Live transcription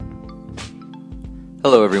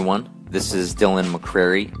Hello everyone, this is Dylan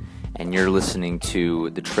McCrary, and you're listening to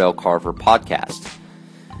the Trail Carver Podcast.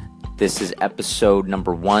 This is episode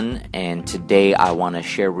number 1, and today I want to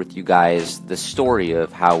share with you guys the story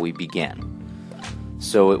of how we began.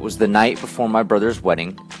 So it was the night before my brother's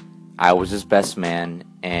wedding. I was his best man,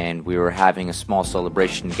 and we were having a small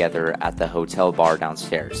celebration together at the hotel bar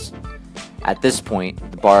downstairs. At this point,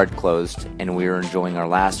 the bar had closed, and we were enjoying our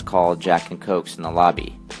last call Jack and Cokes in the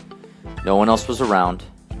lobby. No one else was around,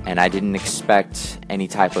 and I didn't expect any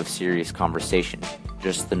type of serious conversation,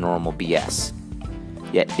 just the normal BS.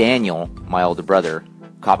 Yet Daniel, my older brother,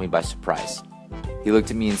 caught me by surprise. He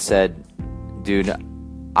looked at me and said, "Dude,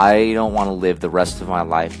 I don't want to live the rest of my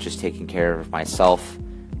life just taking care of myself,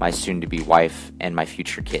 my soon-to-be wife, and my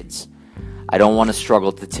future kids. I don't want to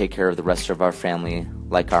struggle to take care of the rest of our family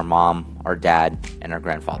like our mom, our dad, and our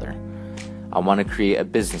grandfather. I want to create a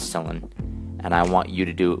business, Dylan, and I want you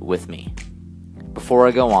to do it with me." Before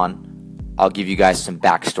I go on, I'll give you guys some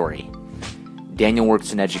backstory. Daniel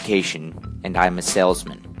works in education, and I'm a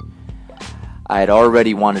salesman. I had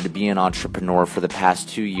already wanted to be an entrepreneur for the past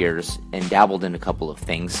 2 years and dabbled in a couple of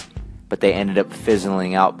things, but they ended up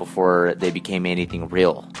fizzling out before they became anything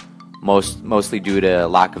real, mostly due to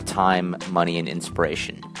lack of time, money, and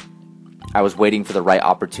inspiration. I was waiting for the right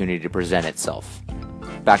opportunity to present itself.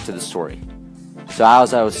 Back to the story. So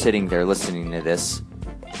as I was sitting there listening to this,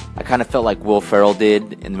 I kind of felt like Will Ferrell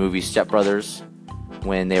did in the movie Step Brothers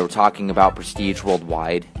when they were talking about prestige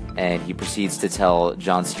worldwide, and he proceeds to tell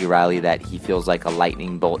John C. Reilly that he feels like a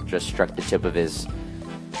lightning bolt just struck the tip of his...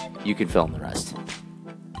 You can fill in the rest.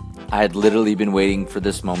 I had literally been waiting for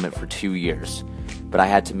this moment for 2 years, but I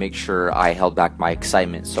had to make sure I held back my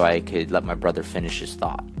excitement so I could let my brother finish his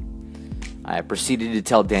thought. I proceeded to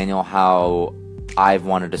tell Daniel how I've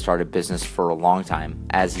wanted to start a business for a long time,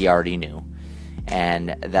 as he already knew,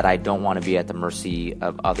 and that I don't want to be at the mercy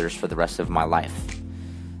of others for the rest of my life.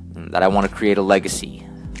 That I want to create a legacy,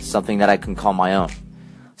 something that I can call my own,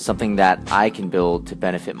 something that I can build to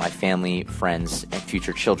benefit my family, friends, and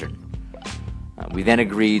future children. We then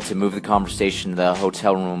agreed to move the conversation to the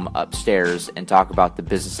hotel room upstairs and talk about the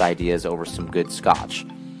business ideas over some good scotch.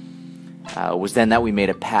 It was then that we made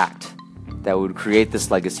a pact that we would create this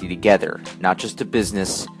legacy together, not just a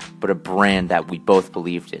business, but a brand that we both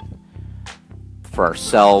believed in. For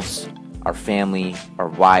ourselves, our family, our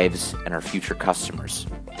wives, and our future customers.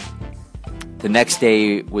 The next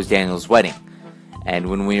day was Daniel's wedding, and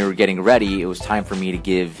when we were getting ready, it was time for me to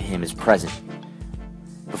give him his present.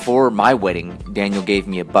 Before my wedding, Daniel gave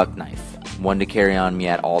me a buck knife, one to carry on me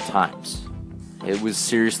at all times. It was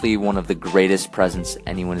seriously one of the greatest presents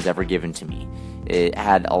anyone has ever given to me. It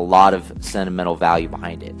had a lot of sentimental value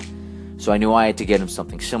behind it, so I knew I had to get him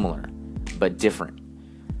something similar, but different.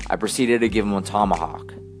 I proceeded to give him a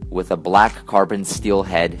tomahawk with a black carbon steel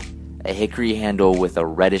head, a hickory handle with a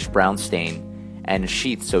reddish-brown stain, and a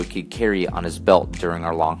sheath so he could carry it on his belt during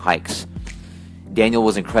our long hikes. Daniel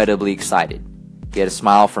was incredibly excited. He had a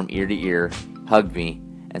smile from ear to ear, hugged me,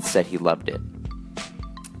 and said he loved it.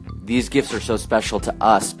 These gifts are so special to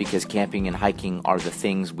us because camping and hiking are the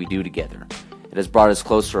things we do together. It has brought us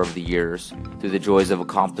closer over the years through the joys of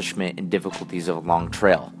accomplishment and difficulties of a long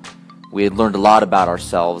trail. We had learned a lot about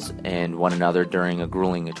ourselves and one another during a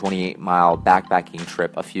grueling 28-mile backpacking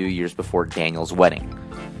trip a few years before Daniel's wedding.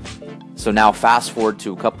 So now fast forward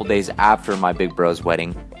to a couple days after my big bro's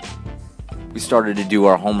wedding, we started to do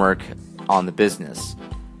our homework on the business.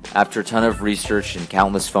 After a ton of research and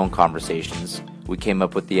countless phone conversations, we came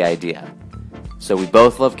up with the idea. So we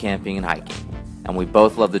both love camping and hiking, and we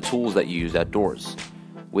both love the tools that you use outdoors.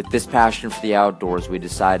 With this passion for the outdoors, we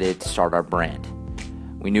decided to start our brand.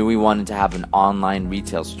 We knew we wanted to have an online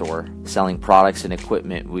retail store selling products and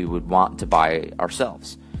equipment we would want to buy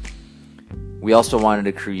ourselves. We also wanted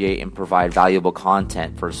to create and provide valuable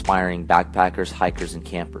content for aspiring backpackers, hikers, and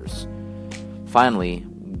campers. Finally,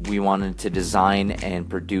 we wanted to design and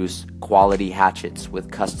produce quality hatchets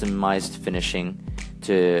with customized finishing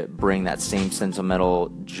to bring that same sentimental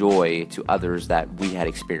joy to others that we had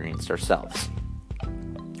experienced ourselves.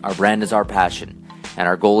 Our brand is our passion, and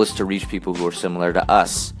our goal is to reach people who are similar to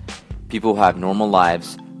us, people who have normal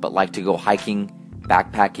lives but like to go hiking,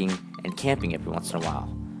 backpacking, and camping every once in a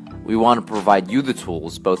while. We want to provide you the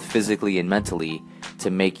tools, both physically and mentally, to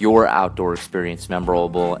make your outdoor experience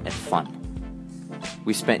memorable and fun.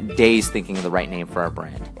 We spent days thinking of the right name for our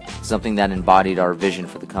brand, something that embodied our vision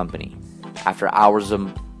for the company. After hours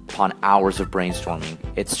upon hours of brainstorming,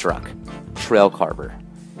 it struck: Trail Carver.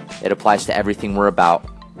 It applies to everything we're about: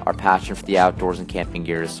 our passion for the outdoors and camping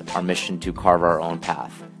gears, our mission to carve our own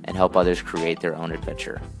path, and help others create their own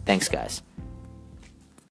adventure. Thanks, guys.